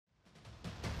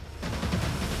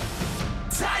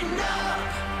Tighten up.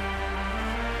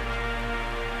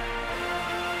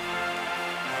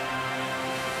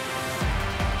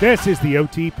 This is the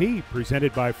OTP,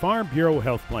 presented by Farm Bureau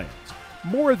Health Plans.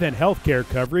 More than healthcare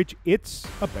coverage, it's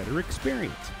a better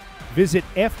experience. Visit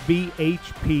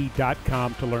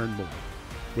FBHP.com to learn more.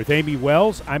 With Amy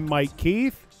Wells, I'm Mike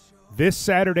Keith. This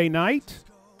Saturday night,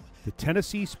 the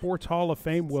Tennessee Sports Hall of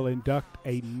Fame will induct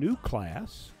a new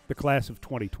class, the class of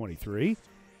 2023.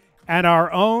 And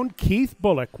our own Keith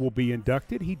Bulluck will be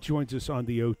inducted. He joins us on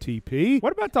the OTP.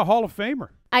 What about the Hall of Famer?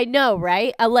 I know,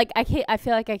 right? I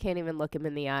feel like I can't even look him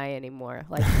in the eye anymore.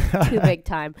 Like, too big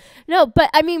time. No,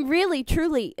 but I mean, really,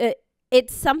 truly,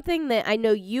 it's something that I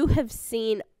know you have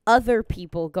seen other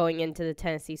people going into the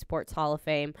Tennessee Sports Hall of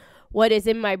Fame. What is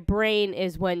in my brain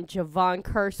is when Javon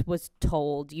Curse was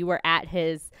told. You were at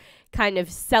his kind of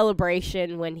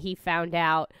celebration when he found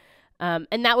out.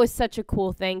 And that was such a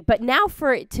cool thing. But now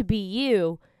for it to be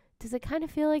you, does it kind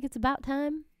of feel like it's about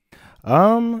time?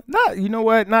 Not, you know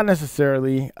what? Not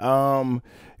necessarily. When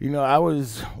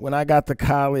I got to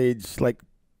college, like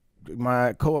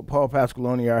my Paul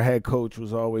Pasqualoni, our head coach,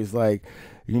 was always like,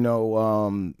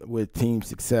 with team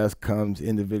success comes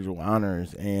individual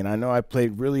honors. And I know I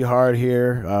played really hard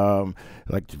here,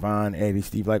 like Javon, Eddie,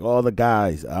 Steve, like all the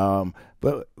guys.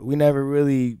 But we never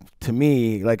really, to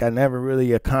me, like I never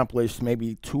really accomplished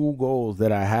maybe two goals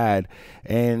that I had.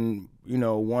 And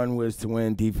one was to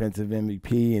win defensive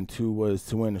MVP and two was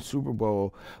to win a Super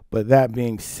Bowl. But that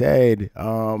being said,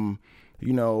 I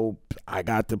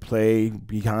got to play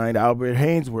behind Albert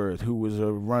Haynesworth, who was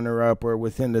a runner-up or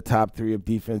within the top three of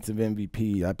defensive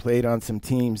MVP. I played on some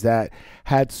teams that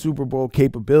had Super Bowl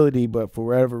capability, but for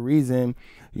whatever reason,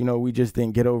 we just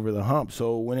didn't get over the hump.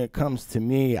 So when it comes to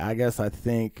me, I guess I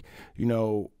think,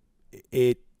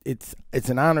 it's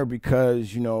an honor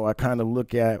because, I kind of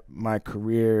look at my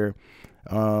career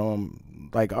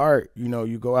like art.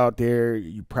 You go out there,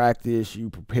 you practice, you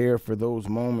prepare for those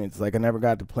moments. Like I never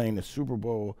got to play in the Super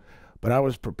Bowl, but I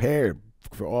was prepared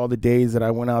for all the days that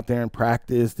I went out there and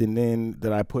practiced and then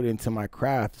that I put into my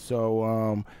craft.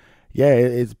 So,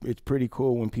 it's pretty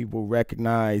cool when people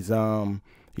recognize,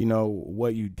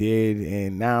 what you did.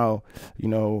 And now,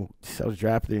 I was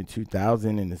drafted in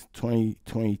 2000 and it's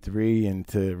 2023. And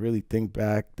to really think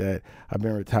back that I've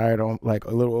been retired on like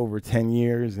a little over 10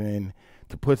 years and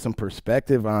to put some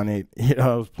perspective on it,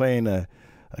 I was playing a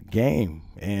game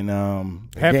and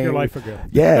half your life ago.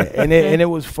 Yeah, and it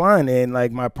was fun, and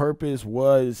like my purpose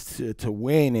was to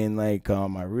win, and like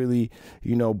I really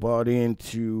bought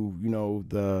into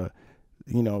the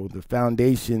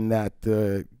foundation that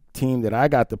the team that I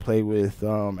got to play with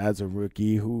as a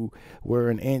rookie, who were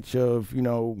an inch of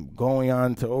going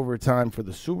on to overtime for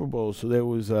the Super Bowl. So there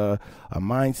was a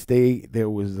mind state, there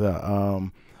was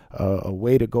a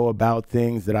way to go about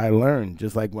things that I learned.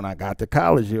 Just like when I got to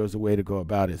college, there was a way to go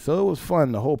about it. So it was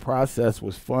fun. The whole process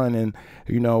was fun. And,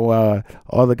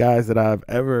 all the guys that I've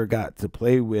ever got to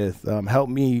play with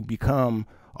helped me become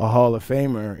a Hall of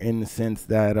Famer in the sense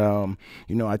that,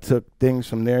 I took things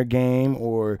from their game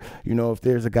or, if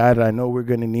there's a guy that I know we're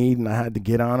going to need and I had to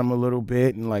get on him a little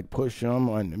bit and like push him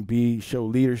and show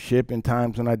leadership in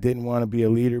times when I didn't want to be a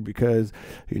leader because,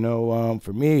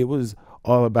 for me, it was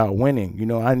all about winning.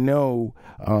 I know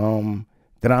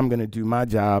that I'm going to do my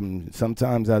job. And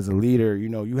sometimes as a leader,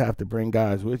 you have to bring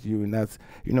guys with you. And that's,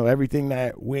 everything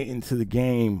that went into the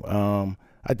game, I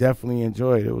definitely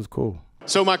enjoyed. It was cool.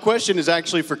 So my question is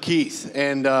actually for Keith.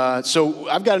 And so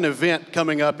I've got an event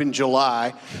coming up in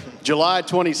July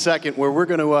 22nd, where we're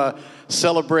going to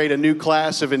celebrate a new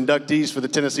class of inductees for the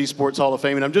Tennessee Sports Hall of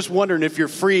Fame. And I'm just wondering if you're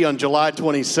free on July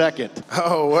 22nd.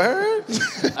 Oh, word?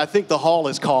 I think the hall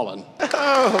is calling.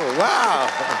 Oh, wow.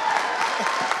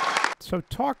 So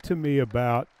talk to me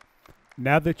about,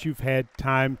 now that you've had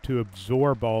time to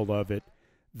absorb all of it,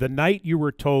 the night you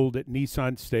were told at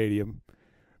Nissan Stadium,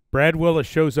 Brad Willis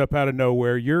shows up out of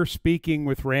nowhere. You're speaking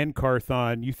with Rand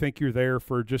Carthon. You think you're there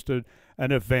for just an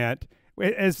event.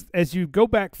 As you go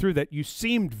back through that, you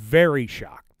seemed very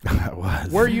shocked. I was.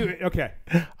 Were you? Okay.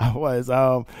 I was.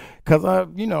 Because,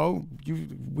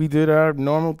 we did our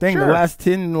normal thing. Sure. The last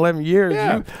 10, 11 years,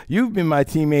 yeah. You've been my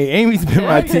teammate. Amy's been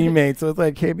my teammate. So it's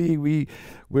like, KB,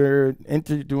 we're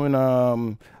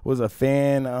doing was a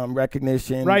fan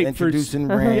recognition, right, introducing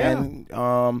Rand. So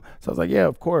I was like, yeah,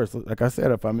 of course. Like I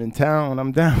said, if I'm in town,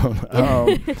 I'm down.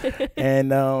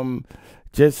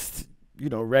 Just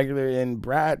regular. And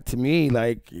Brad, to me,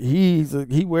 like he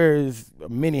wears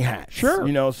mini hats.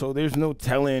 Sure. So there's no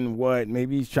telling what.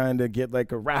 Maybe he's trying to get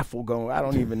like a raffle going. I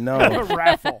don't even know. A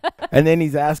raffle. And then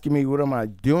he's asking me, what am I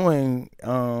doing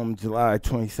July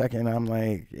 22nd? I'm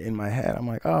like, in my head, I'm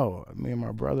like, oh, me and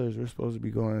my brothers, we're supposed to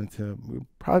be we'll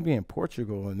probably be in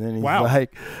Portugal. And then he's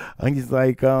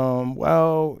like,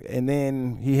 well, and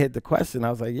then he hit the question. I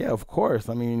was like, yeah, of course.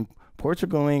 I mean,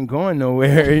 Portugal ain't going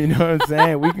nowhere. You know what I'm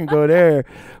saying? We can go there.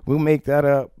 We'll make that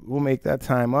up. We'll make that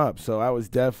time up. So I was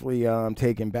definitely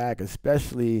taken back,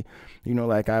 especially,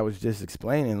 like I was just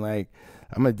explaining, like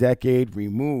I'm a decade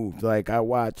removed. Like I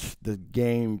watched the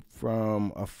game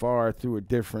from afar through a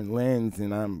different lens,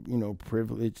 and I'm,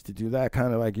 privileged to do that,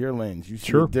 kind of like your lens. You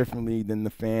see it differently than the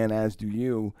fan, as do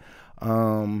you.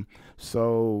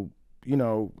 So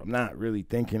I'm not really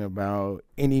thinking about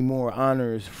any more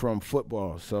honors from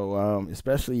football. So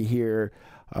especially here,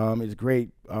 it's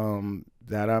great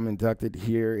that I'm inducted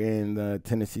here in the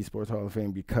Tennessee Sports Hall of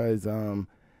Fame because,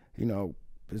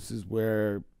 this is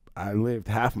where I lived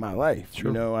half my life.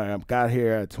 Sure. I got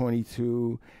here at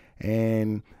 22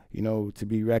 and, to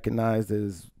be recognized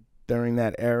as during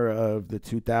that era of the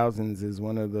 2000s as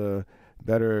one of the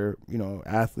better,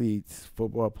 athletes,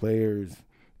 football players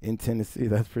in Tennessee,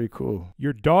 that's pretty cool.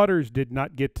 Your daughters did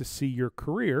not get to see your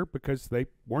career because they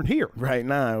weren't here. Right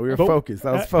now, we were focused.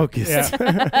 I was focused.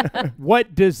 Yeah.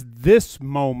 What does this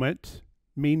moment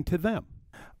mean to them?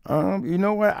 You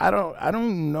know what? I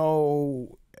don't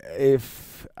know.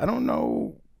 It's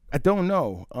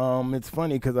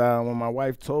funny because when my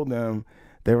wife told them,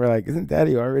 they were like, "Isn't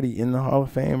Daddy already in the Hall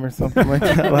of Fame or something like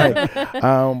that?"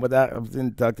 But I was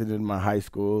inducted in my high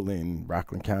school in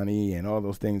Rockland County and all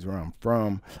those things where I'm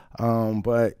from.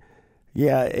 But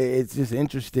yeah, it's just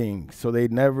interesting. So they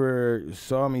never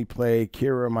saw me play.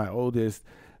 Kira, my oldest,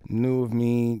 knew of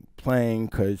me playing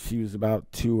because she was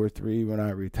about 2 or 3 when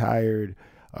I retired.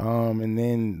 And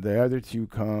then the other two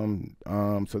come.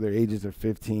 So their ages are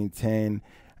 15, 10,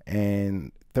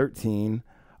 and 13.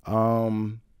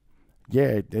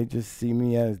 Yeah, they just see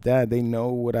me as dad. They know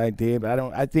what I did, but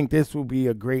I think this will be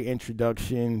a great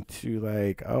introduction to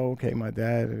like, oh, okay, my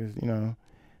dad is,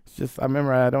 it's just, I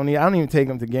remember I don't even take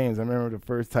them to games. I remember the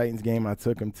first Titans game I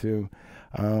took them to,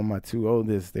 my 2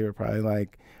 oldest, they were probably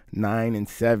like 9 and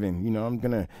 7. I'm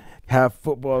going to have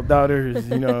football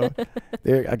daughters,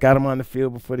 I got them on the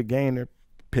field before the game. They're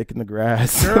picking the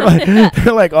grass.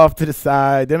 They're like off to the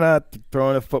side. They're not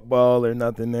throwing a football or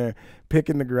nothing. They're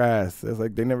picking the grass. It's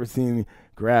like they never seen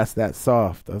grass that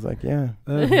soft. I was like, yeah.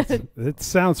 It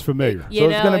sounds familiar. So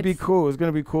it's going to be cool. It's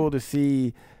going to be cool to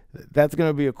see. That's going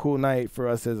to be a cool night for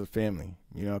us as a family,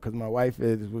 because my wife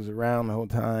was around the whole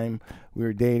time. We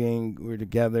were dating. We were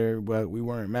together, but we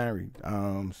weren't married.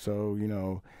 So,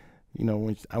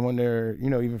 when I wonder,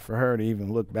 even for her to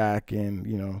even look back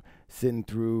and, sitting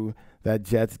through that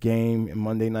Jets game in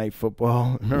Monday Night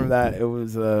Football. Remember that? It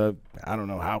was, I don't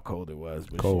know how cold it was.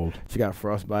 But cold. She got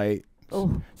frostbite.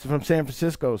 Oh. She's from San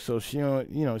Francisco, so she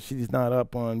don't, she's not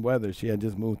up on weather. She had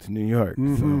just moved to New York.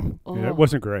 Mm-hmm. So. Yeah, it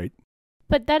wasn't great.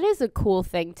 But that is a cool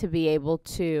thing to be able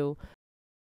to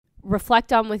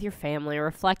reflect on with your family,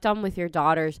 reflect on with your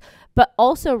daughters, but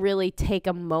also really take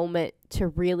a moment to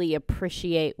really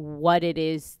appreciate what it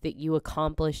is that you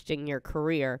accomplished in your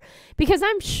career. Because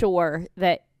I'm sure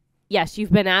that, yes,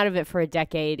 you've been out of it for a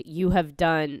decade. You have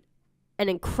done an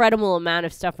incredible amount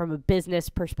of stuff from a business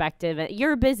perspective. And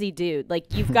you're a busy dude.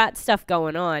 Like, you've got stuff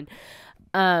going on.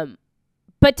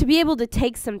 But to be able to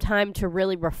take some time to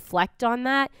really reflect on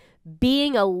that,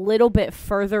 being a little bit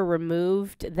further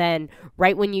removed than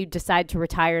right when you decide to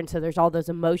retire, and so there's all those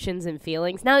emotions and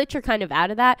feelings. Now that you're kind of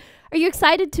out of that, are you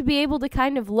excited to be able to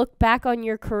kind of look back on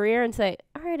your career and say,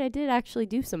 all right, I did actually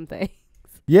do something?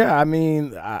 Yeah, I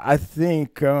mean, I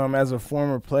think as a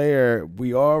former player,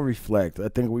 we all reflect. I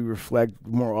think we reflect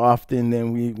more often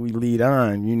than we lead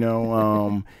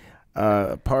on,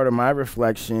 part of my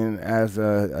reflection as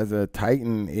a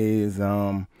Titan is,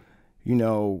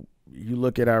 you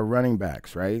look at our running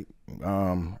backs, right?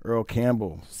 Earl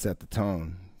Campbell set the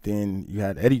tone. Then you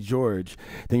had Eddie George.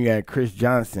 Then you had Chris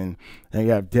Johnson. Then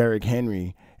you have Derrick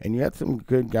Henry. And you had some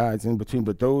good guys in between,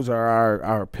 but those are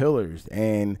our pillars.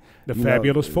 And the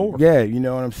fabulous 4. Yeah, you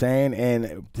know what I'm saying?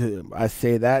 And I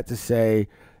say that to say,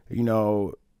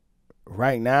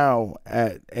 right now,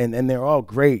 and they're all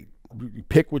great.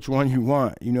 Pick which one you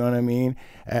want, you know what I mean?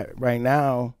 Right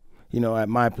now, at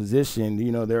my position,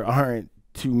 there aren't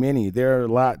too many. There are a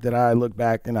lot that I look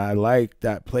back and I like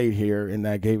that played here and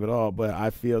that gave it all, but I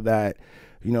feel that,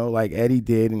 like Eddie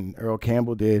did and Earl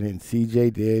Campbell did and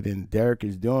CJ did and Derek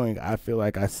is doing, I feel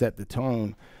like I set the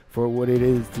tone for what it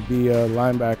is to be a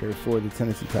linebacker for the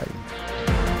Tennessee Titans.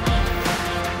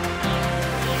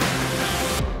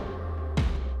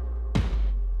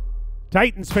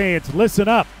 Titans fans, listen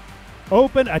up.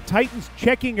 Open a Titans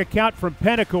checking account from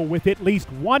Pinnacle with at least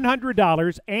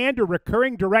 $100 and a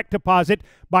recurring direct deposit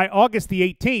by August the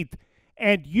 18th,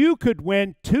 and you could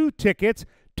win 2 tickets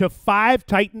to 5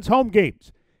 Titans home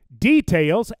games.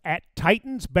 Details at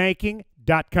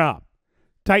titansbanking.com.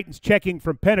 Titans checking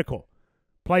from Pinnacle.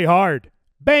 Play hard.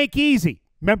 Bank easy.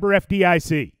 Member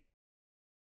FDIC.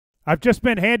 I've just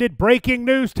been handed breaking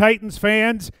news, Titans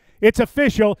fans. It's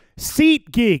official.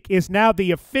 SeatGeek is now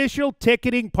the official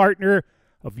ticketing partner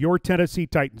of your Tennessee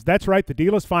Titans. That's right. The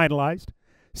deal is finalized.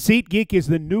 SeatGeek is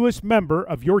the newest member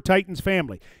of your Titans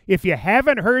family. If you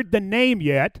haven't heard the name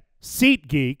yet,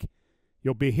 SeatGeek,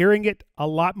 you'll be hearing it a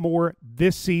lot more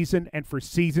this season and for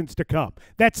seasons to come.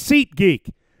 That's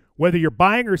SeatGeek. Whether you're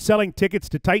buying or selling tickets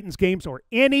to Titans games or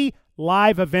any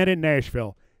live event in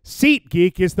Nashville,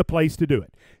 SeatGeek is the place to do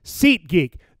it.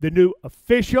 SeatGeek, the new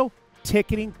official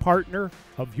ticketing partner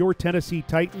of your Tennessee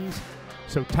Titans,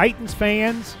 so Titans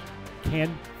fans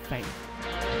can fan.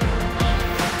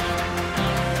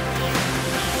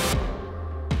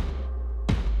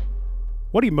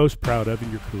 What are you most proud of in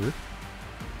your career?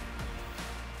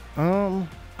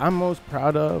 I'm most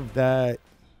proud of that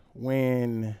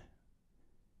when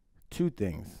 2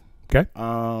 things. Okay.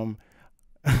 One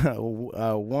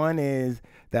is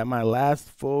that my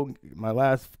last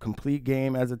complete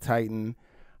game as a Titan,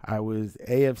 I was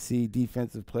AFC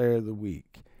Defensive Player of the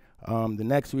Week. The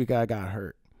next week I got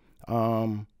hurt.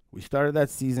 We started that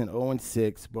season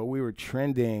 0-6, but we were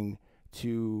trending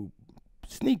to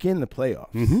sneak in the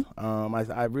playoffs.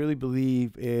 Mm-hmm. I really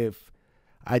believe if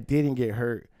I didn't get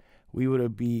hurt, we would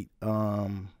have beat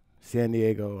San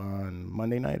Diego on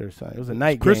Monday night or something. It was a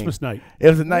night game. Christmas night. It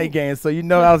was a night game, so you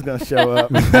know I was going to show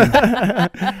up.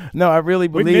 No, I really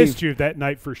believe. We missed you that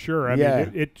night for sure. I Yeah.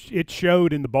 mean, it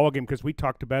showed in the ballgame because we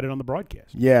talked about it on the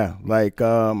broadcast. Yeah, like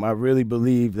I really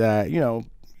believe that,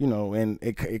 and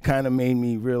it kind of made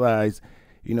me realize,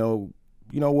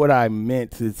 what I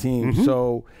meant to the team. Mm-hmm.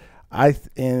 So I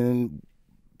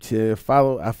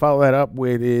follow that up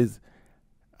with is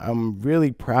I'm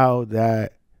really proud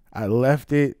that I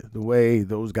left it the way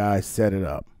those guys set it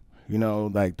up.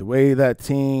 Like the way that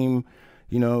team,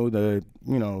 the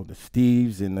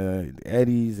Steves and the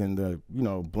Eddies and the,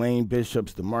 Blaine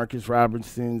Bishops, the Marcus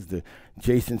Robertsons, the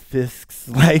Jason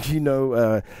Fisks,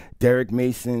 Derek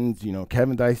Masons,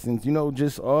 Kevin Dysons,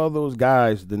 just all those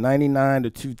guys, the 99 to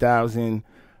 2000,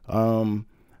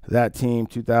 that team,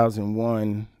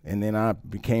 2001, and then I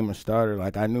became a starter.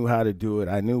 Like I knew how to do it.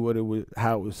 I knew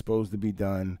how it was supposed to be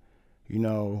done.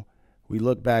 We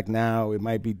look back now, it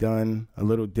might be done a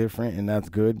little different, and that's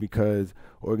good because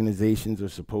organizations are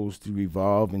supposed to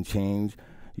evolve and change.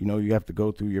 You have to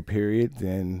go through your periods,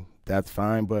 and that's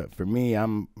fine. But for me,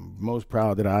 I'm most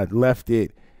proud that I left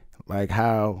it like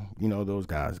how, those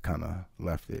guys kind of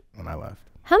left it when I left.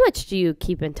 How much do you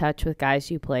keep in touch with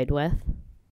guys you played with?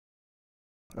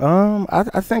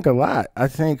 I think a lot. I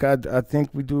think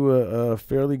we do a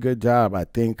fairly good job. I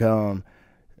think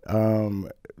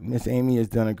Miss Amy has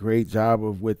done a great job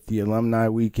with the alumni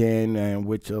weekend, and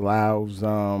which allows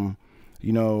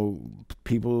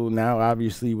people now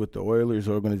obviously with the Oilers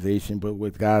organization, but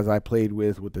with guys I played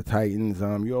with the Titans,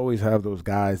 you always have those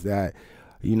guys that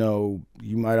you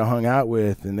might have hung out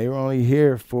with, and they were only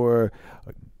here for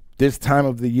this time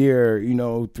of the year,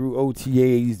 through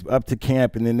OTAs up to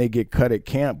camp, and then they get cut at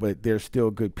camp, but they're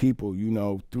still good people.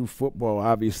 Through football,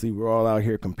 obviously, we're all out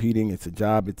here competing. It's a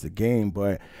job, it's a game,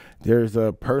 but there's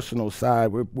a personal side.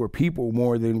 We're people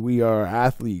more than we are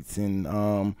athletes, and,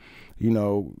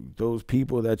 those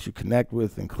people that you connect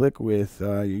with and click with,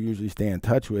 you usually stay in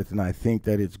touch with, and I think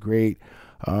that it's great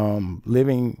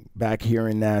living back here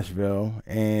in Nashville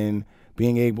and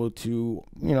being able to,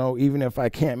 even if I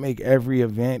can't make every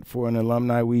event for an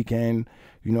alumni weekend,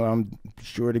 I'm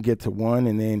sure to get to one,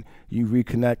 and then you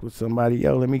reconnect with somebody.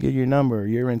 Yo, let me get your number.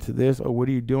 You're into this. Oh, what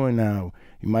are you doing now?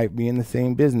 You might be in the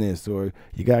same business, or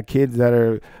you got kids that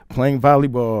are playing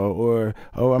volleyball, or,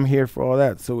 oh, I'm here for all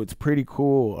that. So it's pretty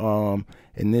cool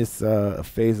in this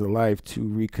phase of life to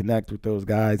reconnect with those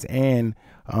guys. And,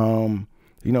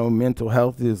 mental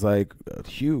health is like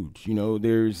huge.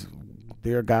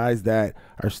 There are guys that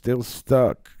are still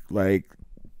stuck, like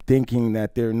thinking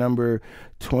that they're number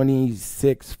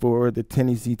 26 for the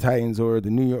Tennessee Titans or the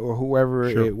New York or whoever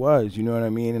it was, you know what I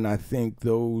mean? And I think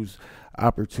those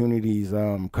opportunities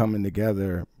coming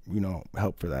together,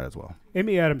 help for that as well.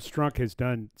 Amy Adams Strunk has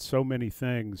done so many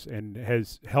things and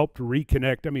has helped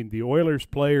reconnect. I mean, the Oilers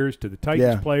players to the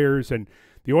Titans players, and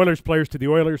the Oilers players to the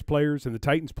Oilers players and the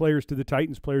Titans players to the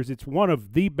Titans players. It's one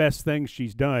of the best things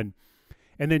she's done.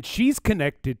 And then she's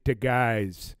connected to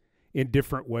guys in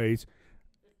different ways.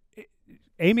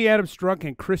 Amy Adams Strunk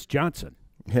and Chris Johnson.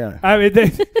 Yeah. I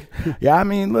mean, yeah, I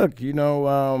mean, look,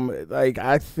 like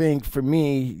I think for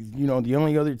me, the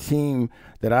only other team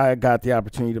that I got the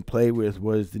opportunity to play with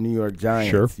was the New York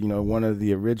Giants. Sure. One of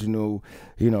the original,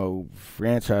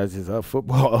 franchises of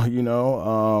football,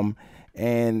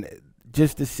 and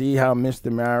just to see how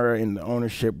Mr. Mara and the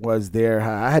ownership was there,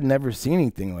 I had never seen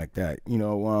anything like that.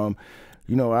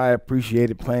 I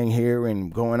appreciated playing here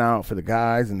and going out for the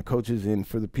guys and the coaches and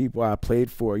for the people I played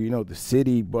for, the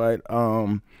city. But,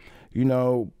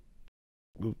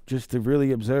 just to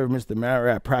really observe Mr.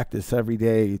 Mara at practice every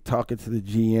day, talking to the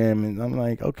GM, and I'm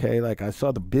like, okay, like I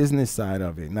saw the business side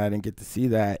of it, and I didn't get to see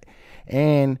that.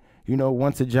 And,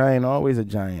 once a giant, always a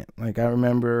giant. Like I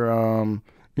remember,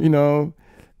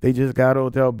 they just got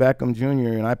Odell Beckham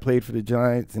Jr., and I played for the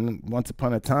Giants, and once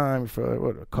upon a time,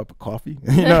 for a cup of coffee,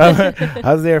 I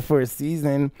was there for a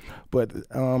season, but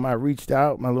I reached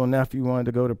out. My little nephew wanted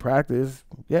to go to practice.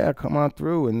 Yeah, come on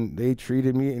through, and they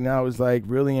treated me, and I was, like,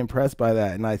 really impressed by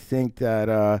that. And I think that,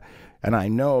 and I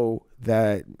know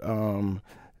that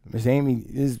Miss Amy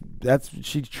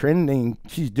she's trending.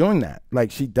 She's doing that. Like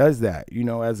she does that,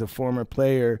 as a former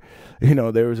player,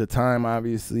 there was a time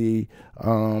obviously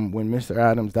when Mr.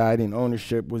 Adams died and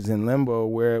ownership was in limbo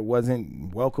where it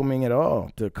wasn't welcoming at all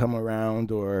to come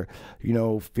around or,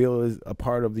 feel as a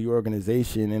part of the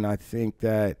organization. And I think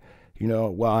that,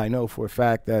 I know for a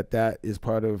fact that is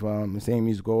part of Miss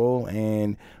Amy's goal,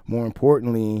 and more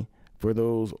importantly, for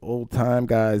those old-time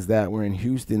guys that were in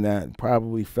Houston that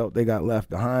probably felt they got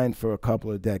left behind for a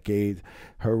couple of decades,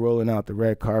 her rolling out the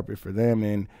red carpet for them,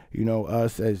 and,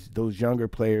 us as those younger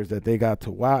players that they got to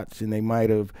watch and they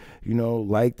might have,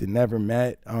 liked and never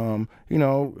met,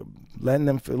 letting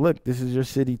them feel, look, this is your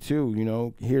city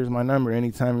too, here's my number.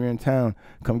 Anytime you're in town,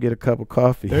 come get a cup of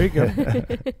coffee. There you go.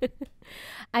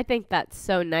 I think that's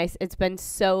so nice. It's been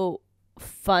so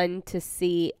fun to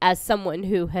see as someone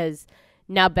who has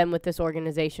now been with this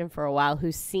organization for a while,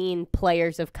 who's seen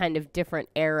players of kind of different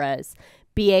eras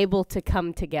be able to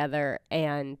come together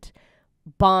and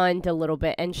bond a little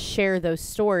bit and share those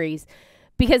stories.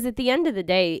 Because at the end of the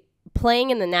day, playing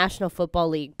in the National Football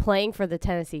League, playing for the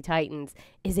Tennessee Titans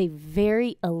is a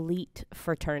very elite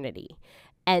fraternity.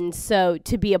 And so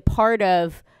to be a part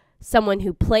of someone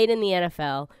who played in the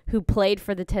NFL, who played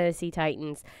for the Tennessee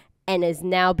Titans, and is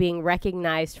now being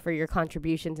recognized for your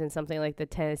contributions in something like the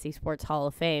Tennessee Sports Hall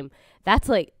of Fame, that's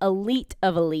like elite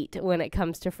of elite when it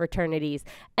comes to fraternities.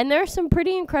 And there are some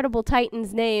pretty incredible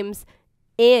Titans names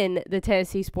in the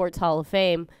Tennessee Sports Hall of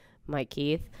Fame. Mike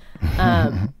Keith,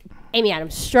 Amy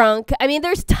Adams Strunk. I mean,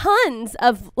 there's tons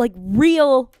of like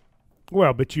real,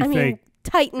 but you think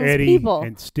Titans Eddie people.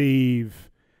 And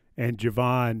Steve and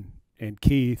Javon and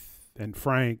Keith and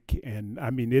Frank. And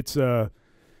I mean,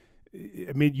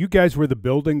 you guys were the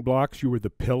building blocks. You were the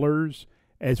pillars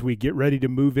as we get ready to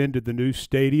move into the new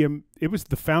stadium. It was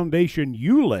the foundation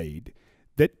you laid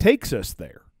that takes us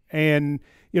there. And,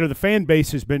 the fan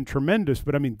base has been tremendous.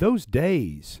 But, I mean, those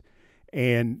days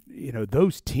and,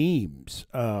 those teams,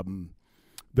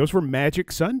 those were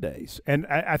magic Sundays. And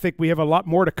I think we have a lot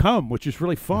more to come, which is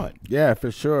really fun. Yeah,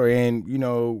 for sure. And,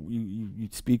 you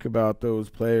speak about those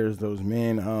players, those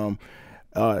men.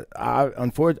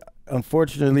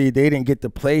 Unfortunately, they didn't get to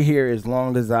play here as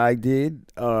long as I did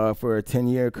for a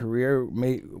 10-year career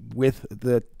with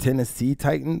the Tennessee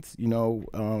Titans,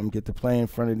 get to play in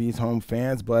front of these home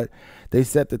fans. But they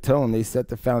set the tone. They set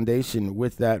the foundation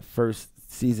with that first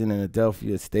season in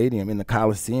Adelphia Stadium, in the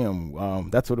Coliseum.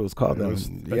 That's what it was called. It was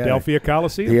Adelphia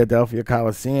Coliseum? The Adelphia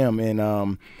Coliseum.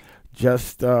 And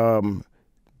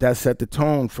that set the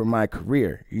tone for my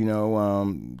career,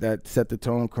 that set the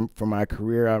tone for my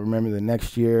career. I remember the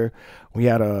next year we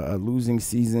had a losing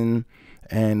season,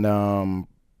 and,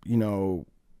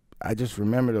 I just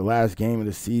remember the last game of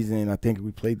the season. I think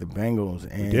we played the Bengals.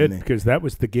 And we did, because that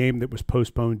was the game that was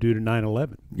postponed due to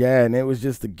 9/11. Yeah, and it was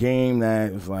just a game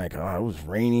that was like, it was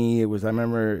rainy. I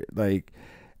remember,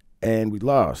 and we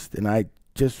lost. And I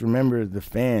just remember the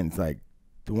fans, the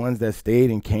ones that stayed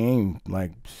and came,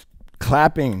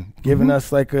 clapping, giving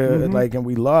us and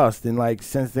we lost. And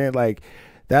since then,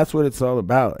 that's what it's all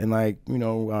about. And I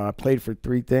played for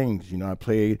three things. I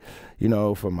played,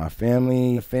 for my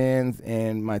family, fans,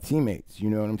 and my teammates. You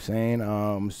know what I'm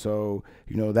saying? So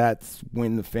that's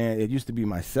when it used to be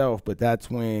myself, but that's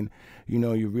when,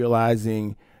 you're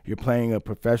realizing, you're playing a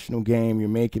professional game, you're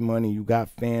making money, you got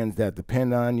fans that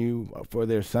depend on you for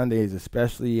their Sundays,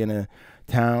 especially in a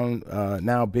town,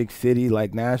 now big city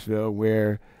like Nashville,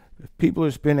 where people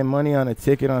are spending money on a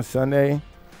ticket on Sunday.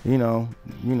 You know,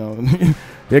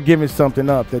 they're giving something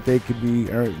up that they could be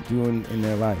doing in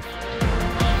their life.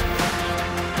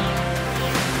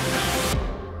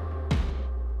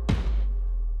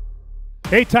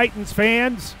 Hey, Titans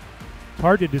fans. It's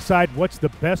hard to decide what's the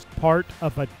best part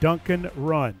of a Dunkin'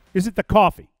 run. Is it the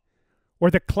coffee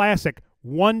or the classic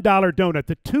 $1 donut,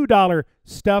 the $2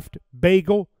 stuffed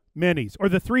bagel minis, or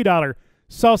the $3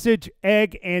 sausage,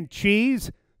 egg, and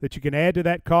cheese that you can add to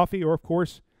that coffee, or, of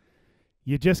course,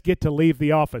 you just get to leave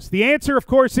the office? The answer, of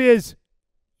course, is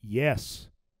yes.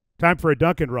 Time for a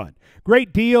Dunkin' run.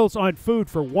 Great deals on food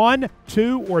for $1,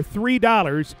 $2, or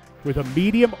 $3 with a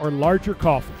medium or larger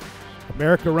coffee.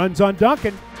 America runs on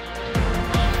Dunkin'.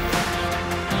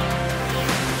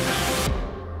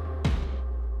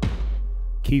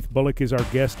 Keith Bulluck is our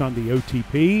guest on the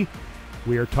OTP.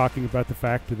 We are talking about the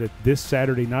fact that this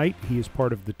Saturday night he is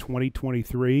part of the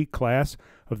 2023 class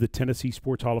of the Tennessee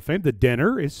Sports Hall of Fame. The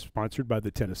dinner is sponsored by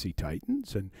the Tennessee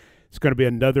Titans, and it's going to be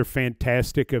another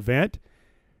fantastic event.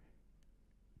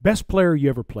 Best player you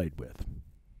ever played with?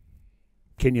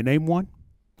 Can you name one?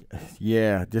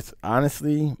 Yeah, just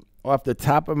honestly, off the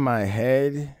top of my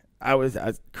head, I was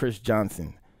Chris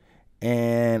Johnson.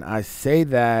 And I say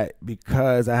that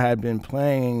because I had been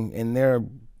playing, and there are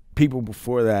people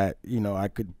before that, I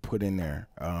could put in there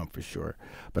for sure.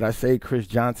 But I say Chris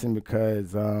Johnson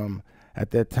because at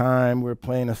that time we were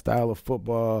playing a style of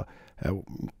football,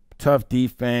 tough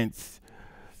defense,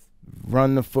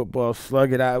 run the football,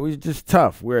 slug it out. It was just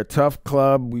tough. We're a tough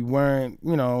club. We weren't,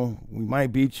 we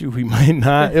might beat you, we might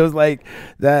not. It was like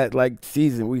that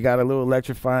season. We got a little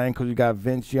electrifying because we got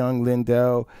Vince Young,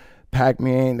 Lindell,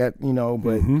 Pac-Man,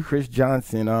 but Chris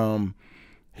Johnson,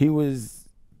 he was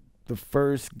the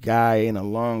first guy in a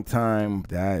long time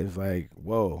that is like,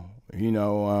 whoa,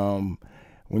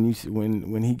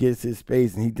 when he gets his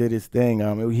space and he did his thing,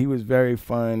 he was very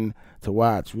fun to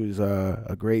watch. He was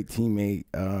a great teammate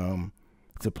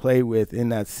to play with, in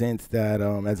that sense that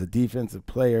as a defensive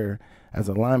player, as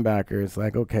a linebacker, it's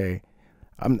like, okay,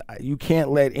 you can't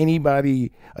let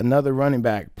another running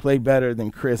back play better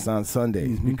than Chris on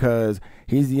Sundays because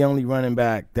he's the only running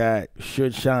back that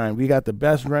should shine. We got the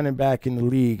best running back in the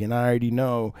league, and I already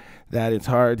know that it's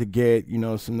hard to get,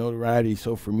 some notoriety.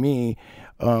 So for me,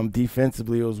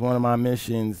 defensively, it was one of my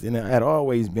missions, and it had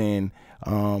always been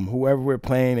whoever we're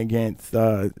playing against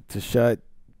to shut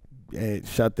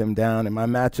them down. And my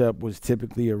matchup was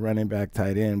typically a running back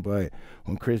tight end, but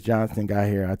when Chris Johnson got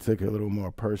here, I took it a little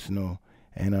more personal.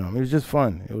 And it was just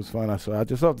fun. It was fun. So I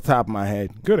just off the top of my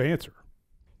head. Good answer.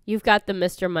 You've got the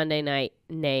Mr. Monday Night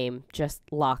name just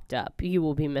locked up. You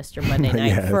will be Mr. Monday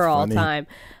Night for all time.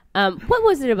 What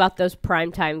was it about those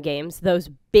primetime games, those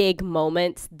big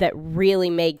moments, that really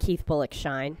made Keith Bulluck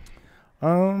shine?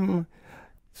 So,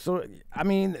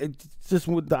 it's just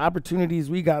with the opportunities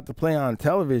we got to play on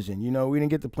television. We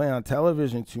didn't get to play on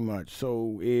television too much.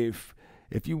 So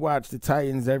if you watch the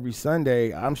Titans every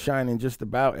Sunday, I'm shining just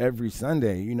about every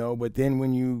Sunday, But then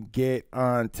when you get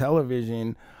on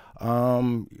television,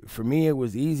 for me, it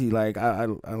was easy. Like, I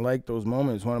like those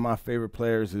moments. One of my favorite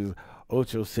players is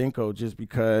Ocho Cinco, just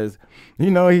because,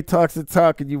 he talks the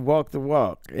talk and you walk the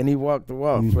walk. And he walked the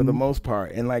walk for the most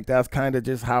part. And, that's kind of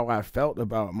just how I felt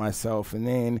about myself. And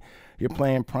then you're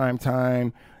playing prime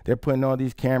time. They're putting all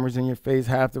these cameras in your face.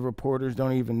 Half the reporters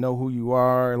don't even know who you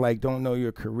are, don't know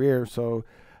your career. So,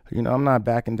 I'm not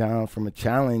backing down from a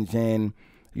challenge. And,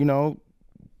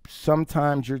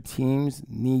 sometimes your teams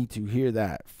need to hear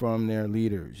that from their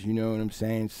leaders. You know what I'm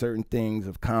saying? Certain things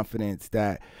of confidence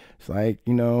that it's like, I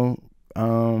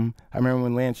remember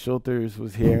when Lance Schulters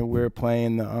was here and we were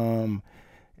playing the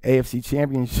AFC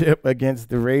Championship against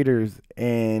the Raiders,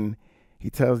 and he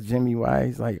tells Jimmy why.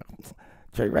 He's like,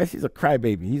 Jerry Rice, he's a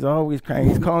crybaby. He's always crying.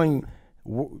 He's calling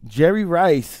Jerry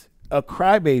Rice a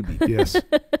crybaby. Yes.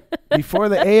 Before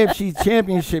the AFC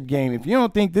Championship game. If you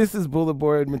don't think this is bullet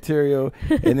board material,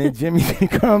 and then Jimmy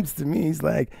comes to me, he's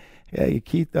like, "Yeah,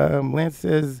 Keith, Lance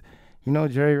says,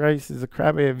 Jerry Rice is a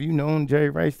crybaby. Have you known Jerry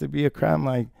Rice to be a cry?" I'm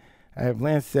like, "If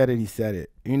Lance said it, he said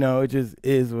it. It just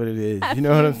is what it is." You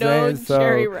know what I'm saying? So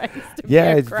Jerry Rice to be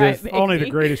it's just only the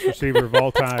greatest receiver of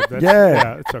all time.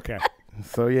 Yeah, it's okay.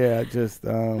 So just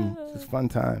fun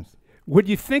times. When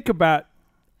you think about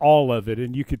all of it,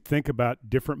 and you could think about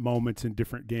different moments in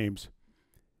different games,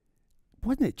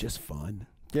 wasn't it just fun?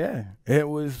 Yeah, it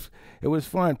was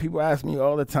fun. People ask me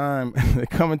all the time. They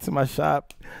come into my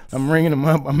shop. I'm ringing them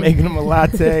up. I'm making them a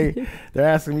latte. They're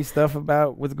asking me stuff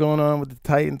about what's going on with the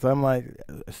Titans. I'm like,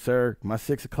 sir, my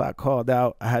 6 o'clock called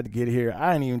out. I had to get here.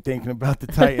 I ain't even thinking about the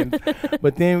Titans.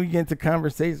 But then we get into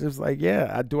conversations like,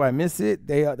 yeah, do I miss it?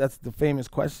 That's the famous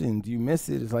question. Do you miss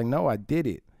it? It's like, no, I did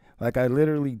it. Like, I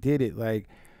literally did it. Like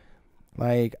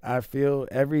I feel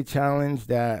every challenge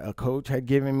that a coach had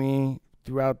given me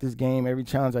throughout this game, every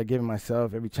challenge I given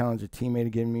myself, every challenge a teammate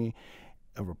had given me,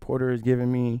 a reporter has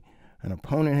given me, an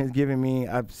opponent has given me,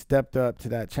 I've stepped up to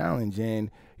that challenge.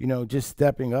 And, just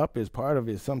stepping up is part of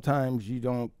it. Sometimes you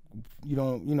don't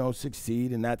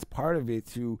succeed, and that's part of it,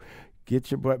 to get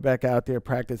your butt back out there,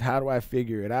 practice. How do I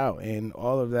figure it out? And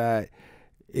all of that,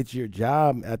 it's your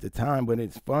job at the time, but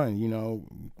it's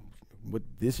fun, But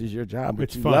this is your job, but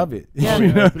it's you fun. Love it. Yeah.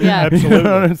 Yeah, absolutely. You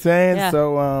know what I'm saying? Yeah.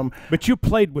 So, but you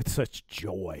played with such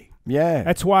joy. yeah.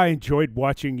 That's why I enjoyed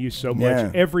watching you so much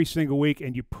Yeah. every single week,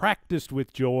 and you practiced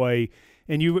with joy,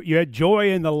 and you had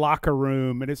joy in the locker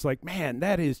room, and it's like, man,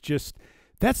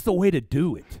 that's the way to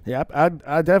do it. Yeah,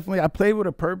 I definitely played with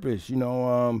a purpose.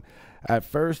 At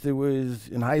first it was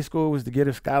in high school, it was to get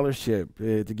a scholarship,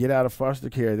 to get out of foster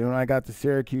care. Then when I got to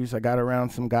Syracuse, I got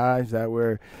around some guys that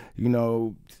were,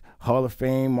 Hall of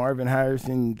Fame, Marvin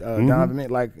Harrison, Donovan,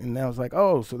 and I was like,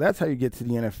 oh, so that's how you get to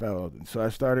the NFL. And so I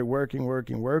started working,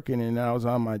 and I was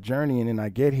on my journey, and then I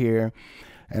get here,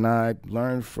 and I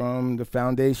learned from the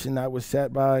foundation that was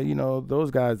set by,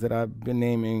 those guys that I've been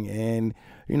naming, and,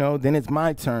 then it's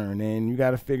my turn, and you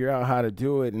got to figure out how to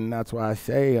do it, and that's why I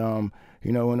say,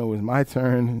 when it was my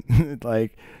turn,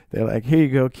 they're like, here you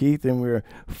go, Keith, and we're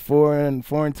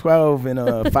 4-12 and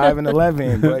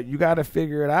 5-11. But you got to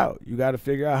figure it out. You got to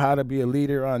figure out how to be a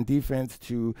leader on defense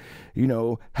to,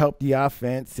 help the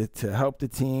offense, to help the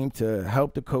team, to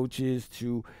help the coaches,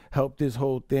 to help this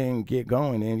whole thing get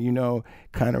going. And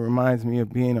kind of reminds me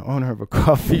of being the owner of a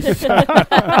coffee shop. All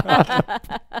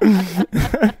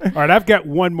right, I've got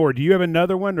one more. Do you have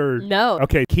another one or No.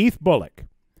 Okay, Keith Bulluck.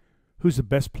 Who's the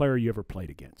best player you ever played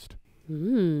against?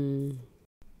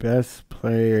 Best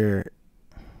player.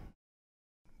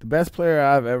 The best player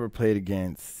I've ever played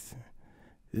against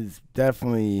is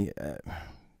definitely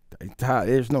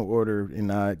there's no order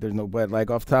there's no but.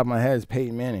 Like off the top of my head is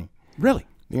Peyton Manning. Really?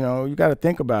 You got to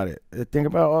think about it. Think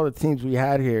about all the teams we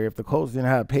had here. If the Colts didn't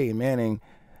have Peyton Manning,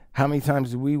 how many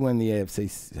times did we win the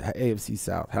AFC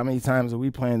South? How many times are we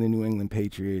playing the New England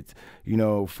Patriots,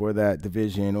 for that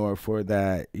division or for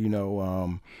that,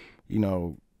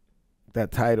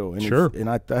 that title? And sure.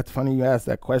 That's funny you asked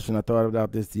that question. I thought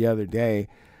about this the other day.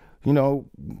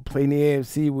 Playing the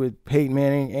AFC with Peyton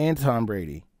Manning and Tom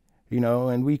Brady,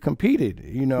 and we competed.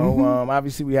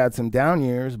 Obviously we had some down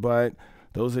years, but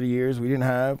those are the years we didn't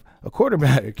have a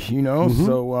quarterback,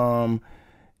 So,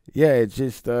 yeah, it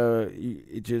just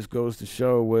goes to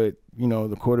show what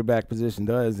the quarterback position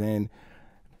does, and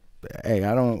hey,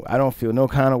 I don't feel no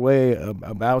kind of way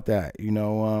about that.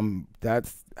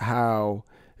 That's how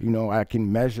I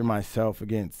can measure myself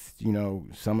against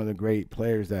some of the great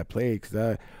players that played.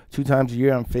 Because 2 times a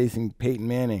year I'm facing Peyton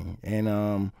Manning, and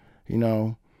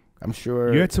I'm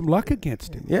sure you had some luck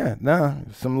against him. Yeah,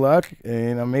 some luck,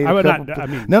 and I made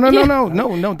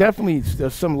No, definitely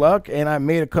some luck, and I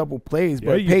made a couple plays.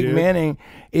 But Peyton Manning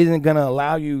isn't gonna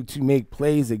allow you to make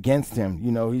plays against him.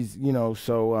 He's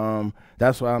so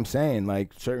that's why I'm saying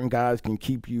like certain guys can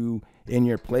keep you in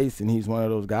your place, and he's one of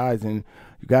those guys, and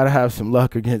you got to have some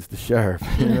luck against the sheriff.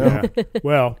 Yeah.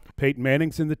 Well, Peyton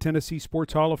Manning's in the Tennessee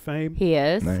Sports Hall of Fame. He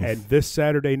is, nice. And this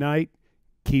Saturday night,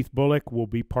 Keith Bulluck will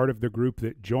be part of the group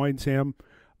that joins him.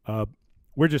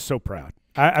 We're just so proud.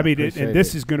 I mean, and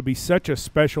this is going to be such a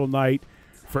special night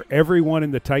for everyone in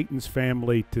the Titans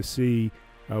family to see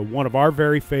one of our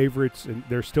very favorites. And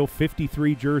there's still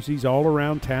 53 jerseys all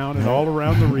around town and all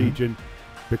around the region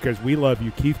because we love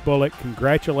you. Keith Bulluck,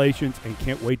 congratulations, and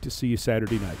can't wait to see you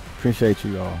Saturday night. Appreciate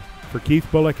you all. For Keith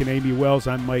Bulluck and Amy Wells,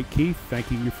 I'm Mike Keith,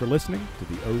 thanking you for listening to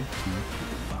the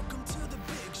OTP.